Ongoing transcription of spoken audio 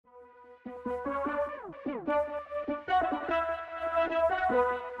Good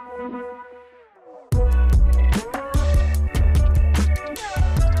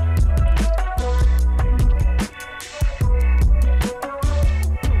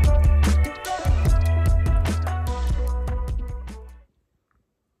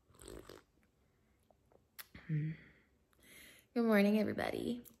morning,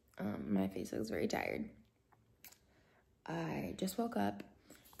 everybody. My face looks very tired. I just woke up.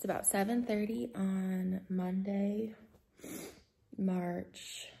 It's about 7:30 on Monday,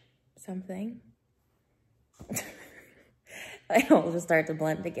 March something. I all just start to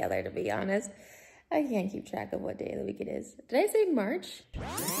blend together, to be honest. I can't keep track of what day of the week it is. Did I say March?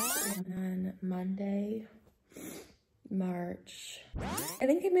 On Monday, March. I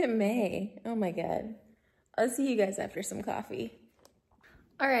think I meant May. Oh my God. I'll see you guys after some coffee.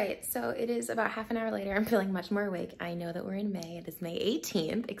 All right, so it is about half an hour later. I'm feeling much more awake. I know that we're in May. It is May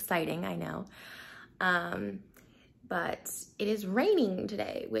 18th. Exciting, I know. But it is raining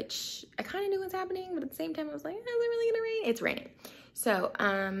today, which I kind of knew was happening, but at the same time I was like, is it really gonna rain? It's raining. So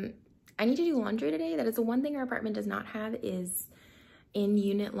I need to do laundry today. That is the one thing our apartment does not have is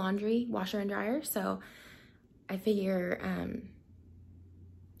in-unit laundry, washer and dryer. So I figure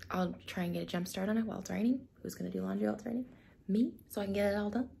I'll try and get a jump start on it while it's raining. Who's gonna do laundry while it's raining? Me, so I can get it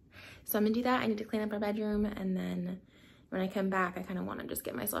all done. So I'm gonna do that. I need to clean up our bedroom, and then when I come back, I kind of want to just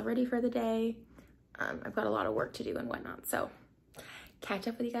get myself ready for the day. I've got a lot of work to do and whatnot, so catch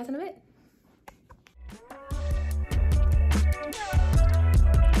up with you guys in a bit.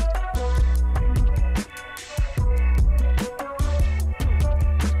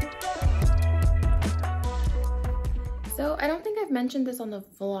 So I don't think I've mentioned this on the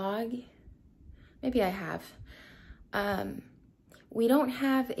vlog. Maybe I have. We don't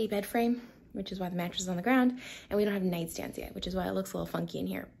have a bed frame, which is why the mattress is on the ground, and we don't have nightstands yet, which is why it looks a little funky in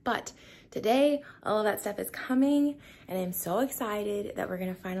here. But today, all of that stuff is coming, and I'm so excited that we're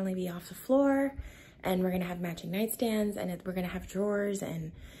gonna finally be off the floor, and we're gonna have matching nightstands, and we're gonna have drawers,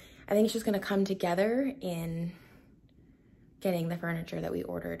 and I think it's just gonna come together in getting the furniture that we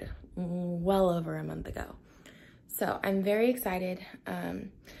ordered well over a month ago. So I'm very excited.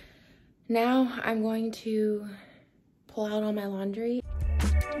 Now I'm going to pull out all my laundry.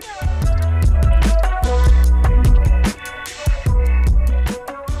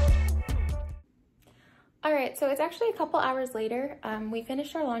 All right, so it's actually a couple hours later. We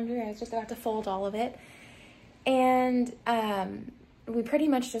finished our laundry. I was just about to fold all of it. And we pretty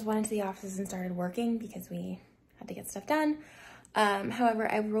much just went into the offices and started working because we had to get stuff done.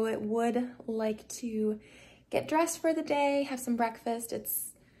 However, I would like to get dressed for the day, have some breakfast. It's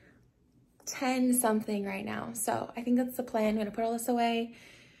 10 something right now. So I think that's the plan. I'm gonna put all this away,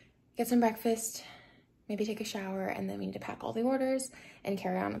 get some breakfast, maybe take a shower, and then we need to pack all the orders and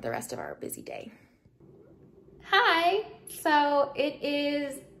carry on with the rest of our busy day. Hi, so it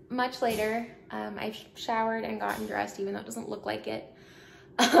is much later. I've showered and gotten dressed, even though it doesn't look like it.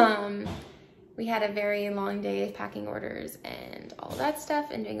 We had a very long day of packing orders and all that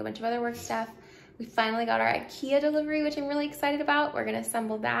stuff and doing a bunch of other work stuff. We finally got our IKEA delivery, which I'm really excited about. We're gonna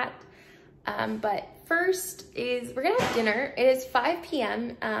assemble that. But first we're gonna have dinner. It is 5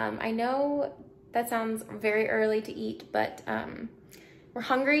 p.m. I know that sounds very early to eat, but we're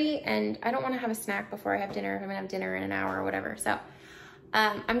hungry and I don't wanna have a snack before I have dinner if I'm gonna have dinner in an hour or whatever. So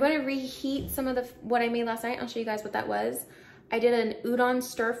I'm gonna reheat some of what I made last night. I'll show you guys what that was. I did an udon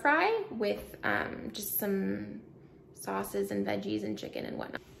stir fry with just some sauces and veggies and chicken and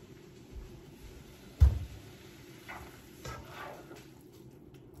whatnot.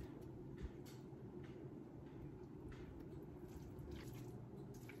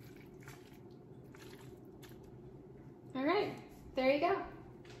 All right, there you go.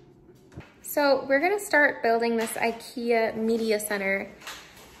 So we're gonna start building this IKEA media center.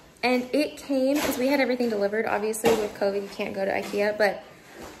 And it came, because we had everything delivered. Obviously with COVID, you can't go to IKEA, but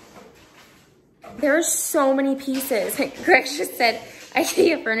there are so many pieces. Like Greg just said,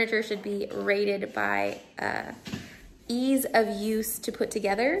 IKEA furniture should be rated by ease of use to put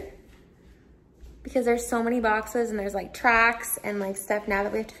together, because there's so many boxes and there's like tracks and like stuff now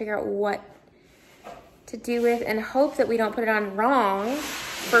that we have to figure out what to do with and hope that we don't put it on wrong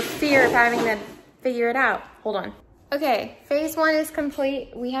for fear of having to figure it out. Hold on. Okay, phase one is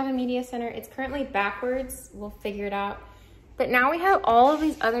complete. We have a media center. It's currently backwards. We'll figure it out. But now we have all of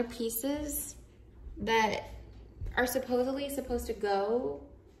these other pieces that are supposedly supposed to go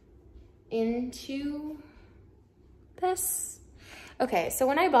into this. Okay, so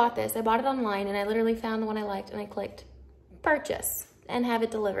when I bought this, I bought it online and I literally found the one I liked and I clicked purchase and have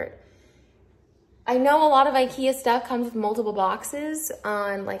it delivered. I know a lot of IKEA stuff comes with multiple boxes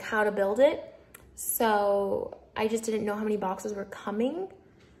on like how to build it. So I just didn't know how many boxes were coming.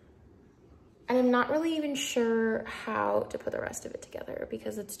 And I'm not really even sure how to put the rest of it together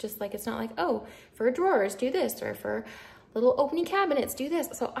because it's just like, it's not like, oh, for drawers, do this, or for little opening cabinets, do this.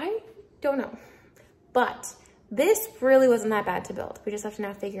 So I don't know. But this really wasn't that bad to build. We just have to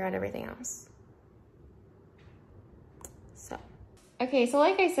now figure out everything else. So, okay, so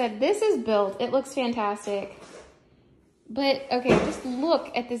like I said, this is built. It looks fantastic. But, okay, just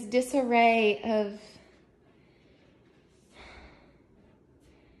look at this disarray of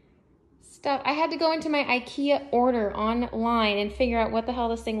stuff. I had to go into my IKEA order online and figure out what the hell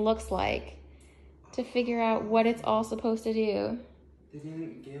this thing looks like to figure out what it's all supposed to do. They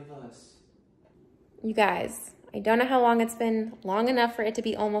didn't give us. You guys, I don't know how long it's been, long enough for it to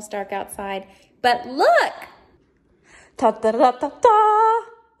be almost dark outside, but look! Ta-da-da-da-da!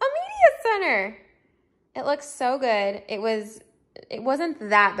 A media center! It looks so good. It wasn't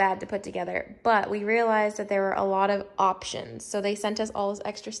that bad to put together, but we realized that there were a lot of options. So they sent us all this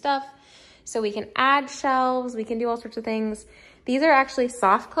extra stuff. So we can add shelves, we can do all sorts of things. These are actually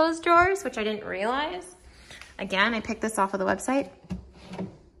soft close drawers, which I didn't realize. Again, I picked this off of the website.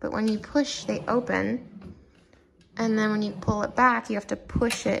 But when you push, they open. And then when you pull it back, you have to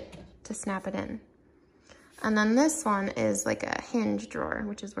push it to snap it in. And then this one is like a hinge drawer,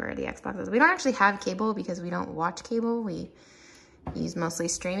 which is where the Xbox is. We don't actually have cable because we don't watch cable. We use mostly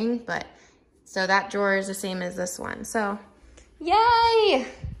streaming, but so that drawer is the same as this one. So, yay!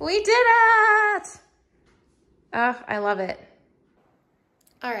 We did it! Oh, I love it.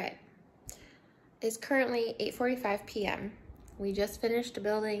 All right. It's currently 8:45 p.m. We just finished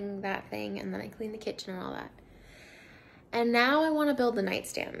building that thing and then I cleaned the kitchen and all that. And now I want to build the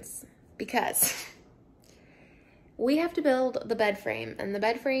nightstands because we have to build the bed frame, and the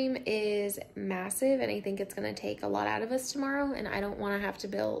bed frame is massive and I think it's going to take a lot out of us tomorrow, and I don't want to have to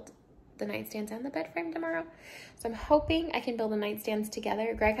build the nightstands and the bed frame tomorrow. So I'm hoping I can build the nightstands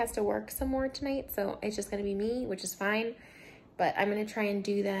together. Greg has to work some more tonight, so it's just going to be me, which is fine. But I'm going to try and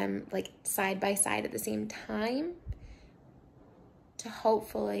do them like side by side at the same time to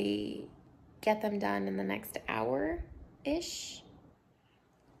hopefully get them done in the next hour-ish.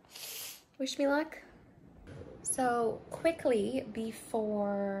 Wish me luck. So quickly,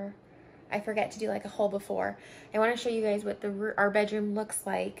 before I forget to do like a haul before, I want to show you guys what our bedroom looks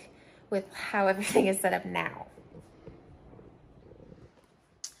like with how everything is set up now.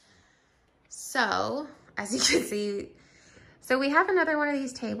 So, as you can see, so we have another one of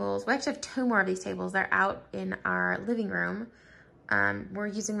these tables. We actually have two more of these tables. They're out in our living room. We're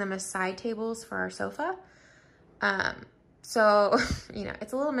using them as side tables for our sofa. So, you know,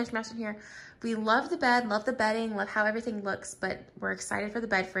 it's a little mishmash in here. We love the bed, love the bedding, love how everything looks, but we're excited for the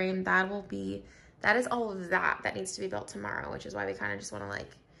bed frame. That is all of that needs to be built tomorrow, which is why we kind of just want to like,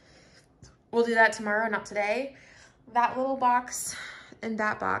 we'll do that tomorrow, not today. That little box and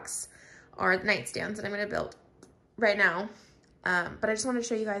that box are the nightstands that I'm going to build right now. But I just wanted to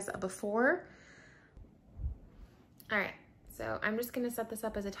show you guys a before. All right. So I'm just gonna set this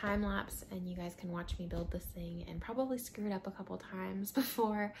up as a time lapse and you guys can watch me build this thing and probably screw it up a couple times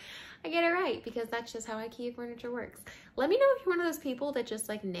before I get it right, because that's just how IKEA furniture works. Let me know if you're one of those people that just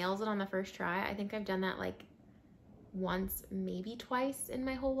like nails it on the first try. I think I've done that like once, maybe twice in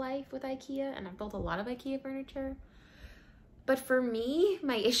my whole life with IKEA, and I've built a lot of IKEA furniture. But for me,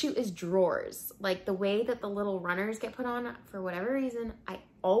 my issue is drawers. Like the way that the little runners get put on, for whatever reason, I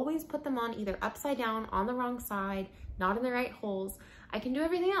always put them on either upside down, on the wrong side, not in the right holes. I can do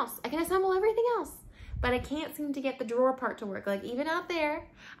everything else. I can assemble everything else, but I can't seem to get the drawer part to work. Like even out there,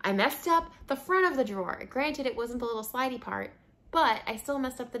 I messed up the front of the drawer. Granted, it wasn't the little slidey part, but I still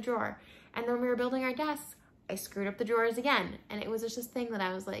messed up the drawer. And then when we were building our desk, I screwed up the drawers again. And it was just this thing that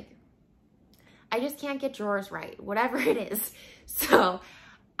I was like, I just can't get drawers right, whatever it is. So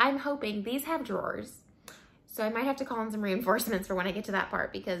I'm hoping these have drawers. So I might have to call in some reinforcements for when I get to that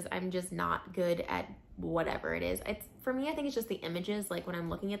part, because I'm just not good at whatever it is. For me, I think it's just the images. Like when I'm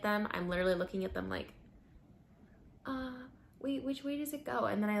looking at them, I'm literally looking at them like, wait, which way does it go?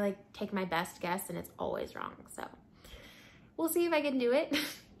 And then I like take my best guess and it's always wrong. So we'll see if I can do it.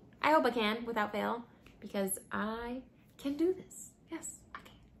 I hope I can without fail, because I can do this. Yes, I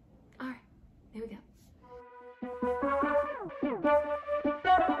can. All right, here we go.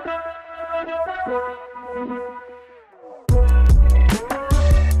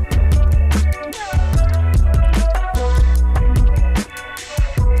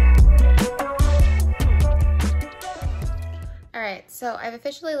 All right, so I've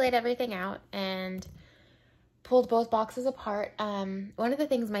officially laid everything out and pulled both boxes apart. One of the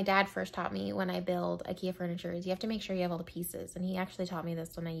things my dad first taught me when I build IKEA furniture is you have to make sure you have all the pieces. And he actually taught me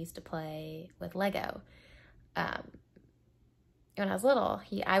this when I used to play with Lego. When I was little,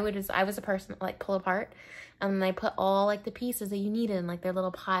 I was a person that like pull apart, and I put all like the pieces that you needed in like their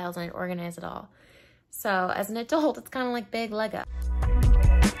little piles, and I'd organize it all. So as an adult, it's kind of like big Lego.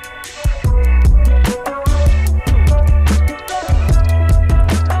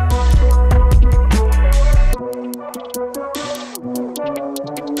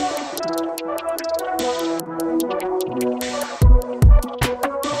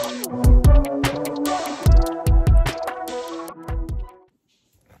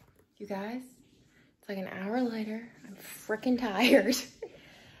 You guys, it's like an hour later. I'm freaking tired,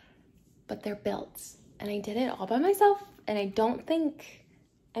 but they're built, and I did it all by myself, and I don't think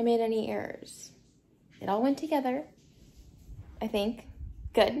I made any errors. It all went together, I think.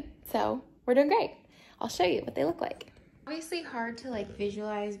 Good. So we're doing great. I'll show you what they look like. Obviously hard to like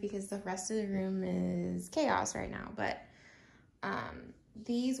visualize because the rest of the room is chaos right now, but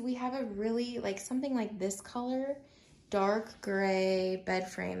we have a really like something like this color, dark gray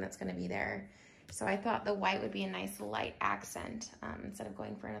bed frame that's going to be there. So I thought the white would be a nice light accent instead of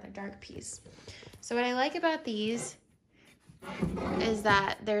going for another dark piece. So what I like about these is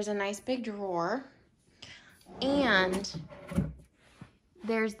that there's a nice big drawer, and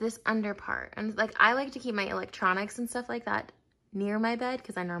there's this under part. And like I like to keep my electronics and stuff like that near my bed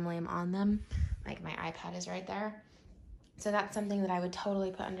because I normally am on them. Like my iPad is right there. So that's something that I would totally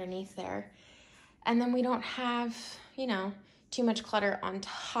put underneath there. And then we don't have, you know, too much clutter on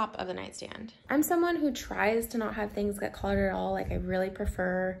top of the nightstand. I'm someone who tries to not have things get cluttered at all. Like I really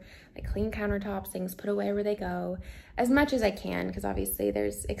prefer like clean countertops, things put away where they go as much as I can, because obviously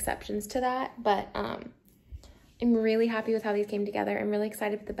there's exceptions to that. But I'm really happy with how these came together. I'm really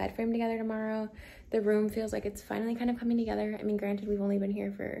excited to put the bed frame together tomorrow. The room feels like it's finally kind of coming together. I mean, granted, we've only been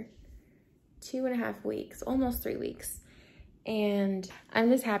here for 2.5 weeks, almost 3 weeks. And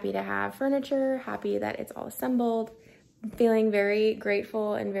I'm just happy to have furniture, happy that it's all assembled. I'm feeling very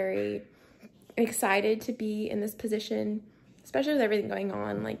grateful and very excited to be in this position, especially with everything going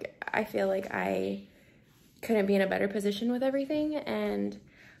on. Like, I feel like I couldn't be in a better position with everything, and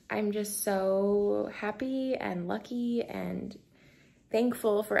I'm just so happy and lucky and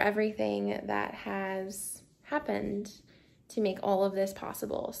thankful for everything that has happened to make all of this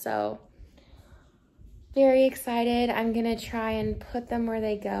possible. So very excited. I'm gonna try and put them where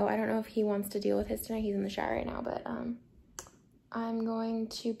they go. I don't know if he wants to deal with his tonight. He's in the shower right now, but I'm going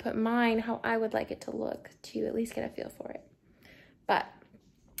to put mine how I would like it to look to at least get a feel for it. But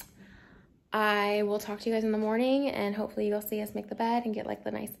I will talk to you guys in the morning, and hopefully you'll see us make the bed and get like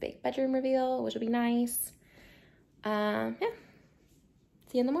the nice big bedroom reveal, which will be nice. Yeah,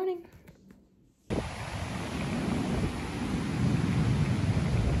 see you in the morning.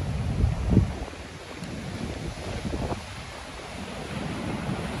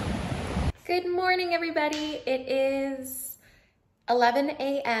 Good morning, everybody. It is 11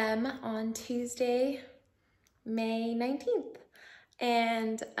 a.m. on Tuesday, May 19th.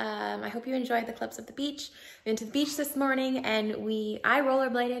 And I hope you enjoyed the clips of the beach. We went to the beach this morning, and I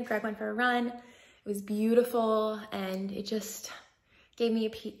rollerbladed. Greg went for a run. It was beautiful, and it just gave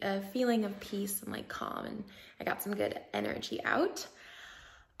me a feeling of peace and like calm, and I got some good energy out.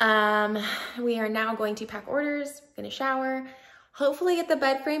 We are now going to pack orders, gonna shower, hopefully get the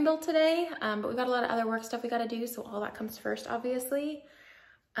bed frame built today, but we've got a lot of other work stuff we gotta do, so all that comes first, obviously.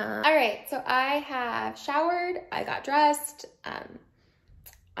 All right, so I have showered, I got dressed,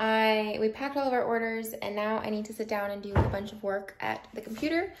 we packed all of our orders, and now I need to sit down and do a bunch of work at the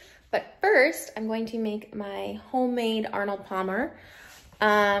computer. But first, I'm going to make my homemade Arnold Palmer.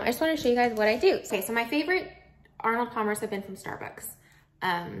 I just want to show you guys what I do. Okay, so my favorite Arnold Palmers have been from Starbucks.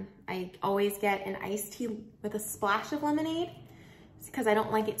 I always get an iced tea with a splash of lemonade because I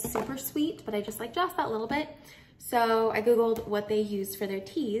don't like it super sweet, but I just like just that little bit. So I Googled what they used for their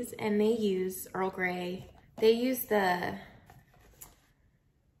teas, and they use Earl Grey. They use the,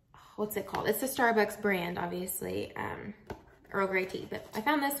 what's it called? It's the Starbucks brand, obviously, Earl Grey tea. But I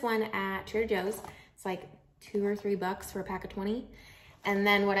found this one at Trader Joe's. It's like $2 or $3 for a pack of 20. And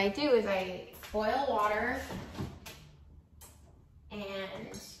then what I do is I boil water,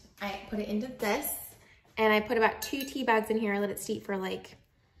 and I put it into this, and I put about 2 tea bags in here. I let it steep for like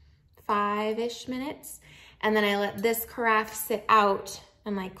 5-ish minutes. And then I let this carafe sit out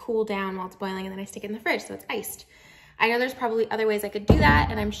and like cool down while it's boiling, and then I stick it in the fridge so it's iced. I know there's probably other ways I could do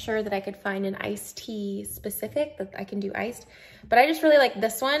that, and I'm sure that I could find an iced tea specific that I can do iced, but I just really like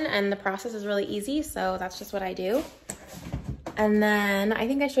this one, and the process is really easy, so that's just what I do. And then I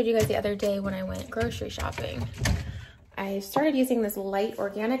think I showed you guys the other day when I went grocery shopping. I started using this light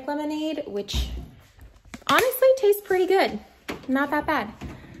organic lemonade, which honestly tastes pretty good. Not that bad.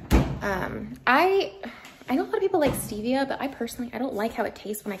 I know a lot of people like stevia, but I don't like how it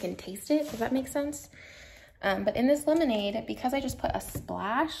tastes when I can taste it. Does that make sense? But in this lemonade, because I just put a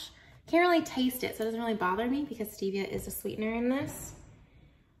splash, can't really taste it, so it doesn't really bother me because stevia is a sweetener in this.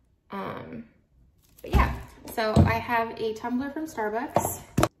 But yeah, so I have a tumbler from Starbucks.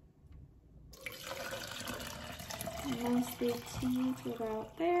 Nice big tea to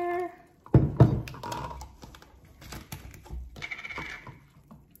about there.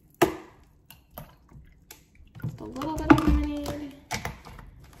 Just a little bit of lemonade.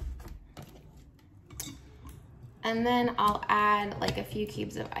 And then I'll add like a few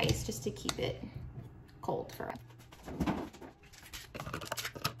cubes of ice just to keep it cold for us.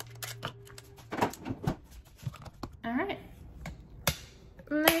 All right.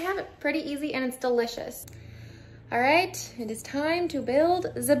 And there you have it. Pretty easy and it's delicious. All right, it is time to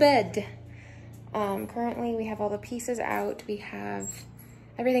build the bed. Currently we have all the pieces out. We have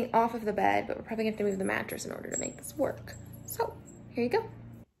everything off of the bed, but we're probably gonna have to move the mattress in order to make this work. So here you go.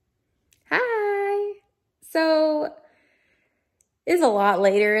 Hi. So it's a lot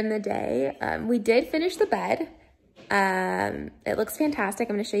later in the day. We did finish the bed. It looks fantastic.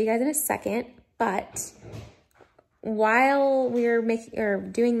 I'm gonna show you guys in a second, but while we were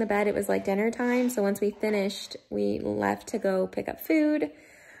doing the bed, it was like dinner time. So once we finished, we left to go pick up food.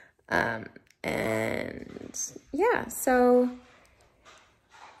 And yeah, so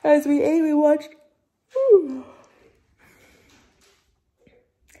as we ate, we watched,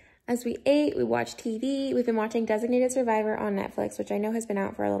 TV. We've been watching Designated Survivor on Netflix, which I know has been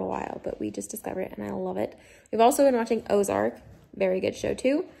out for a little while, but we just discovered it and I love it. We've also been watching Ozark, very good show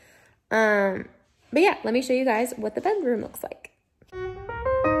too. But yeah, let me show you guys what the bedroom looks like.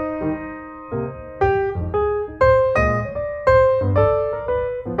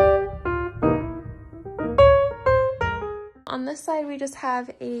 On this side, we just have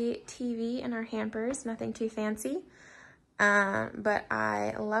a TV and our hampers, nothing too fancy. But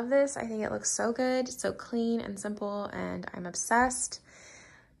I love this. I think it looks so good, so clean and simple, and I'm obsessed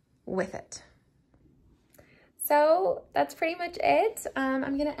with it. So that's pretty much it.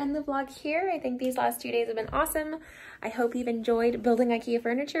 I'm gonna end the vlog here. I think these last 2 days have been awesome. I hope you've enjoyed building IKEA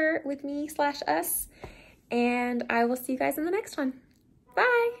furniture with me / us. And I will see you guys in the next one.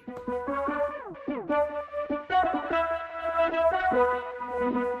 Bye.